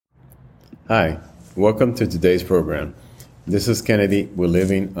Hi, welcome to today's program. This is Kennedy. We're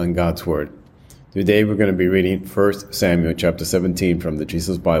living on God's Word. Today we're going to be reading 1 Samuel chapter 17 from the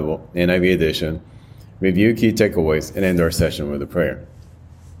Jesus Bible, NIV edition, review key takeaways, and end our session with a prayer.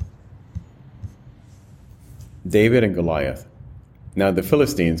 David and Goliath. Now the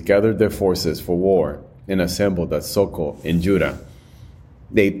Philistines gathered their forces for war and assembled at Soko in Judah.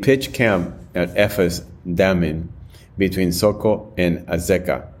 They pitched camp at Ephes Dammim between Soko and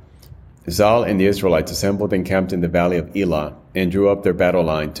Azekah. Saul and the Israelites assembled and camped in the valley of Elah and drew up their battle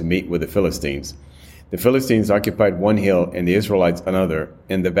line to meet with the Philistines. The Philistines occupied one hill and the Israelites another,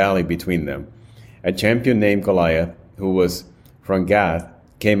 in the valley between them. A champion named Goliath, who was from Gath,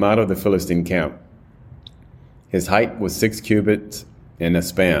 came out of the Philistine camp. His height was 6 cubits and a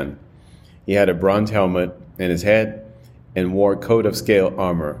span. He had a bronze helmet on his head and wore a coat of scale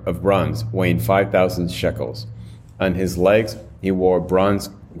armor of bronze weighing 5,000 shekels. On his legs he wore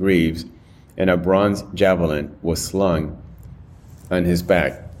bronze greaves, and a bronze javelin was slung on his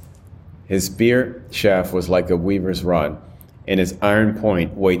back. His spear shaft was like a weaver's rod, and his iron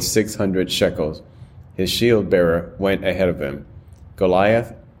point weighed 600 shekels. His shield bearer went ahead of him.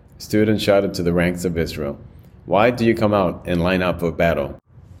 Goliath stood and shouted to the ranks of Israel, "Why do you come out and line up for battle?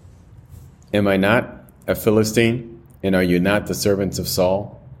 Am I not a Philistine, and are you not the servants of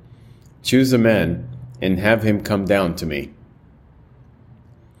Saul? Choose a man and have him come down to me.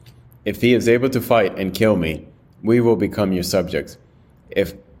 If he is able to fight and kill me, we will become your subjects.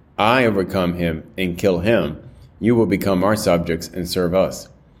 If I overcome him and kill him, you will become our subjects and serve us."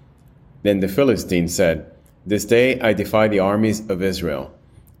 Then the Philistine said, "This day I defy the armies of Israel.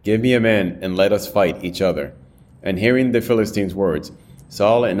 Give me a man and let us fight each other." And hearing the Philistines' words,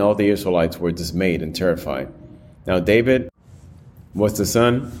 Saul and all the Israelites were dismayed and terrified. Now David was the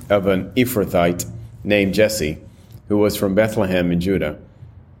son of an Ephrathite named Jesse, who was from Bethlehem in Judah.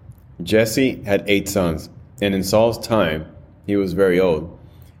 Jesse had 8 sons, and in Saul's time he was very old.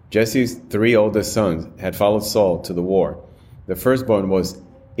 Jesse's 3 oldest sons had followed Saul to the war. The firstborn was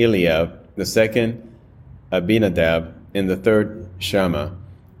Eliab, the second Abinadab, and the third Shammah.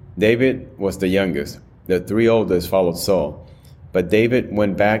 David was the youngest. The 3 oldest followed Saul. But David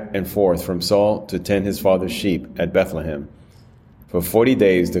went back and forth from Saul to tend his father's sheep at Bethlehem. For 40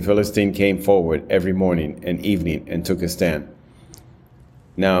 days the Philistine came forward every morning and evening and took his stand.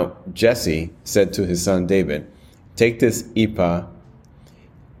 Now Jesse said to his son David, "Take this ephah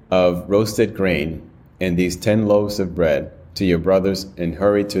of roasted grain and these 10 loaves of bread to your brothers and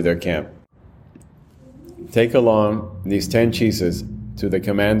hurry to their camp. Take along these 10 cheeses to the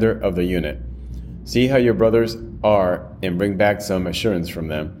commander of the unit. See how your brothers are and bring back some assurance from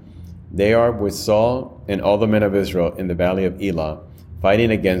them. They are with Saul and all the men of Israel in the valley of Elah, fighting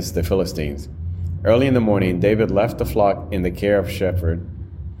against the Philistines." Early in the morning David left the flock in the care of shepherd,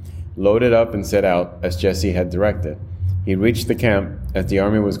 loaded up and set out as Jesse had directed. He reached the camp as the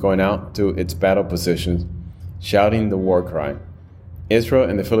army was going out to its battle positions, shouting the war cry. Israel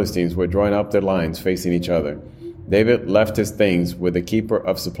and the Philistines were drawing up their lines facing each other. David left his things with the keeper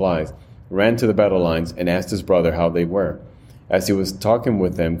of supplies, ran to the battle lines, and asked his brother how they were. As he was talking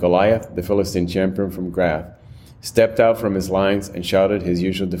with them, Goliath, the Philistine champion from Gath, stepped out from his lines and shouted his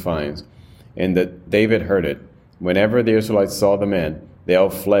usual defiance, and that David heard it. Whenever the Israelites saw the man, they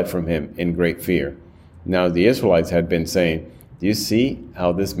all fled from him in great fear. Now the Israelites had been saying, "Do you see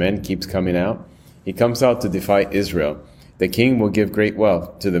how this man keeps coming out? He comes out to defy Israel. The king will give great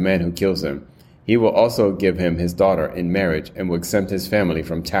wealth to the man who kills him. He will also give him his daughter in marriage and will exempt his family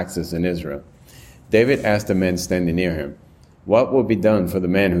from taxes in Israel." David asked the men standing near him, "What will be done for the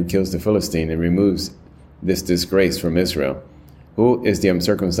man who kills the Philistine and removes this disgrace from Israel? Who is the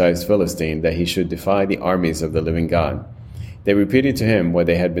uncircumcised Philistine that he should defy the armies of the living God?" They repeated to him what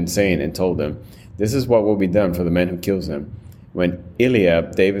they had been saying and told him, "This is what will be done for the man who kills him." When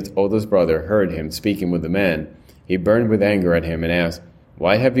Eliab, David's oldest brother, heard him speaking with the man, he burned with anger at him and asked,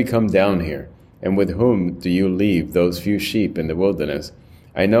 "Why have you come down here? And with whom do you leave those few sheep in the wilderness?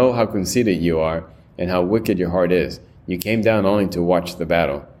 I know how conceited you are and how wicked your heart is. You came down only to watch the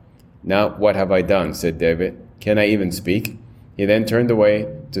battle." "Now what have I done?" said David. "Can I even speak?" He then turned away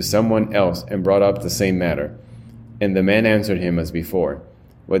to someone else and brought up the same matter. And the man answered him as before.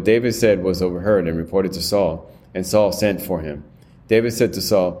 What David said was overheard and reported to Saul, and Saul sent for him. David said to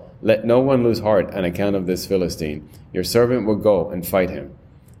Saul, "Let no one lose heart on account of this Philistine. Your servant will go and fight him."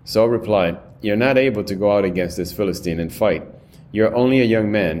 Saul replied, "You're not able to go out against this Philistine and fight. You're only a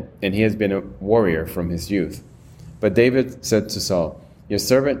young man, and he has been a warrior from his youth." But David said to Saul, "Your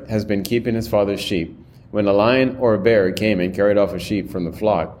servant has been keeping his father's sheep. When a lion or a bear came and carried off a sheep from the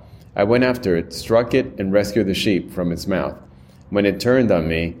flock, I went after it, struck it, and rescued the sheep from its mouth. When it turned on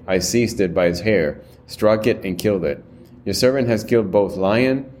me, I seized it by its hair, struck it, and killed it. Your servant has killed both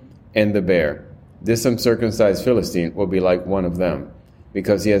lion and the bear. This uncircumcised Philistine will be like one of them,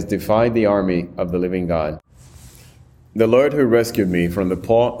 because he has defied the army of the living God. The Lord who rescued me from the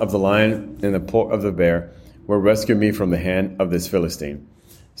paw of the lion and the paw of the bear will rescue me from the hand of this Philistine.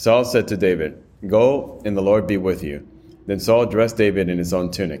 Saul said to David, Go, and the Lord be with you. Then Saul dressed David in his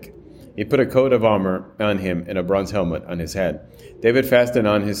own tunic. He put a coat of armor on him and a bronze helmet on his head. David fastened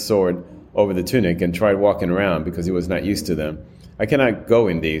on his sword over the tunic and tried walking around because he was not used to them. I cannot go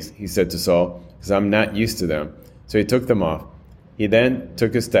in these, he said to Saul, because I'm not used to them. So he took them off. He then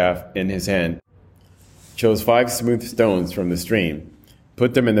took his staff in his hand, chose 5 smooth stones from the stream,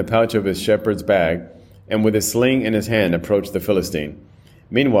 put them in the pouch of his shepherd's bag, and with a sling in his hand approached the Philistine.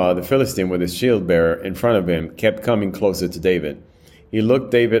 Meanwhile, the Philistine with his shield bearer in front of him kept coming closer to David. He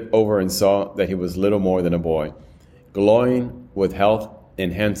looked David over and saw that he was little more than a boy, glowing with health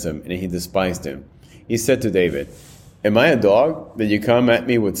and handsome, and he despised him. He said to David, Am I a dog that you come at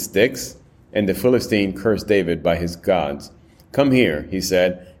me with sticks? And the Philistine cursed David by his gods. Come here, he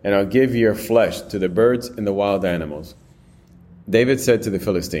said, and I'll give your flesh to the birds and the wild animals. David said to the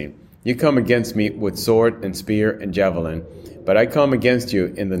Philistine, You come against me with sword and spear and javelin, but I come against you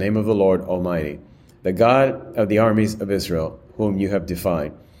in the name of the Lord Almighty, the God of the armies of Israel, whom you have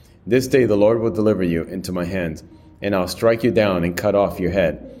defied. This day the Lord will deliver you into my hands, and I'll strike you down and cut off your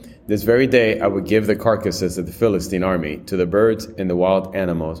head. This very day I will give the carcasses of the Philistine army to the birds and the wild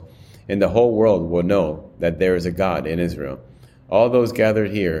animals, and the whole world will know that there is a God in Israel. All those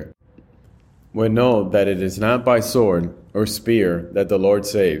gathered here will know that it is not by sword or spear that the Lord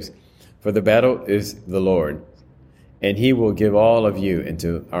saves, for the battle is the Lord, and he will give all of you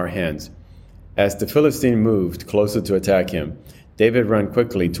into our hands. As the Philistine moved closer to attack him, David ran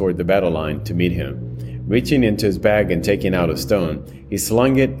quickly toward the battle line to meet him. Reaching into his bag and taking out a stone, he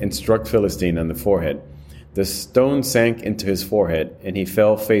slung it and struck Philistine on the forehead. The stone sank into his forehead, and he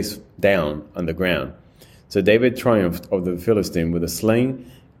fell face down on the ground. So David triumphed over the Philistine with a sling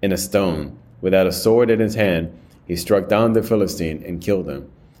and a stone. Without a sword in his hand, he struck down the Philistine and killed him.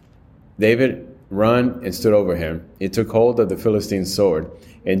 David ran and stood over him. He took hold of the Philistine's sword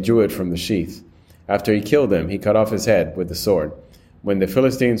and drew it from the sheath. After he killed him, he cut off his head with the sword. When the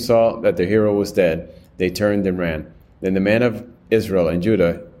Philistines saw that their hero was dead, they turned and ran. Then the men of Israel and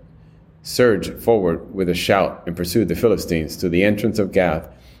Judah surged forward with a shout and pursued the Philistines to the entrance of Gath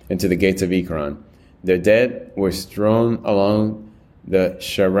and to the gates of Ekron. Their dead were strewn along the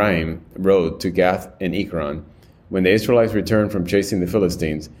Sharaim road to Gath and Ekron. When the Israelites returned from chasing the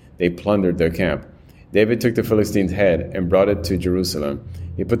Philistines, they plundered their camp. David took the Philistine's head and brought it to Jerusalem.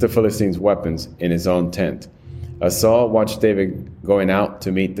 He put the Philistine's weapons in his own tent. As Saul watched David going out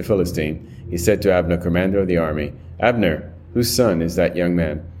to meet the Philistine, he said to Abner, commander of the army, Abner, whose son is that young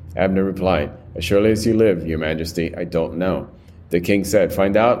man? Abner replied, As surely as you live, your majesty, I don't know. The king said,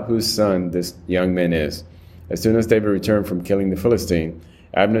 Find out whose son this young man is. As soon as David returned from killing the Philistine,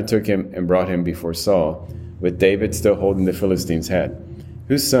 Abner took him and brought him before Saul, with David still holding the Philistine's head.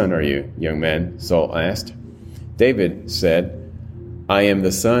 Whose son are you, young man? Saul asked. David said, I am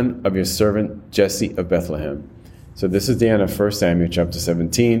the son of your servant Jesse of Bethlehem. So this is the end of 1 Samuel chapter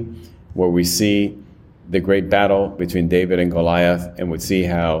 17, where we see the great battle between David and Goliath, and we see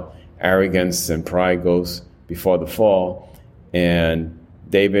how arrogance and pride goes before the fall. And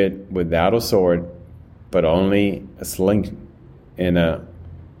David, without a sword, but only a sling and a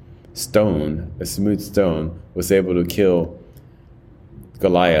stone, a smooth stone, was able to kill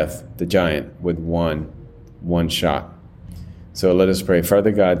Goliath, the giant, with one shot. So let us pray.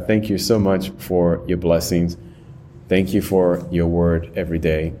 Father God, thank you so much for your blessings. Thank you for your word every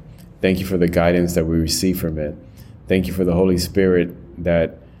day. Thank you for the guidance that we receive from it. Thank you for the Holy Spirit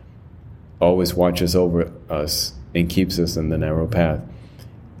that always watches over us and keeps us in the narrow path,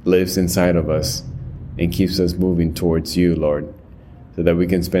 lives inside of us, and keeps us moving towards you, Lord, so that we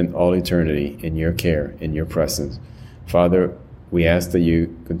can spend all eternity in your care, in your presence. Father, we ask that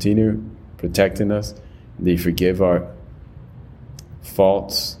you continue protecting us, that you forgive our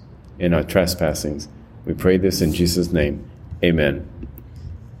faults and our trespassings. We pray this in Jesus' name. Amen.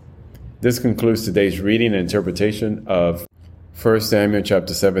 This concludes today's reading and interpretation of 1 Samuel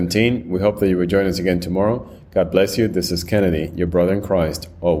chapter 17. We hope that you will join us again tomorrow. God bless you. This is Kennedy, your brother in Christ,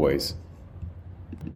 always.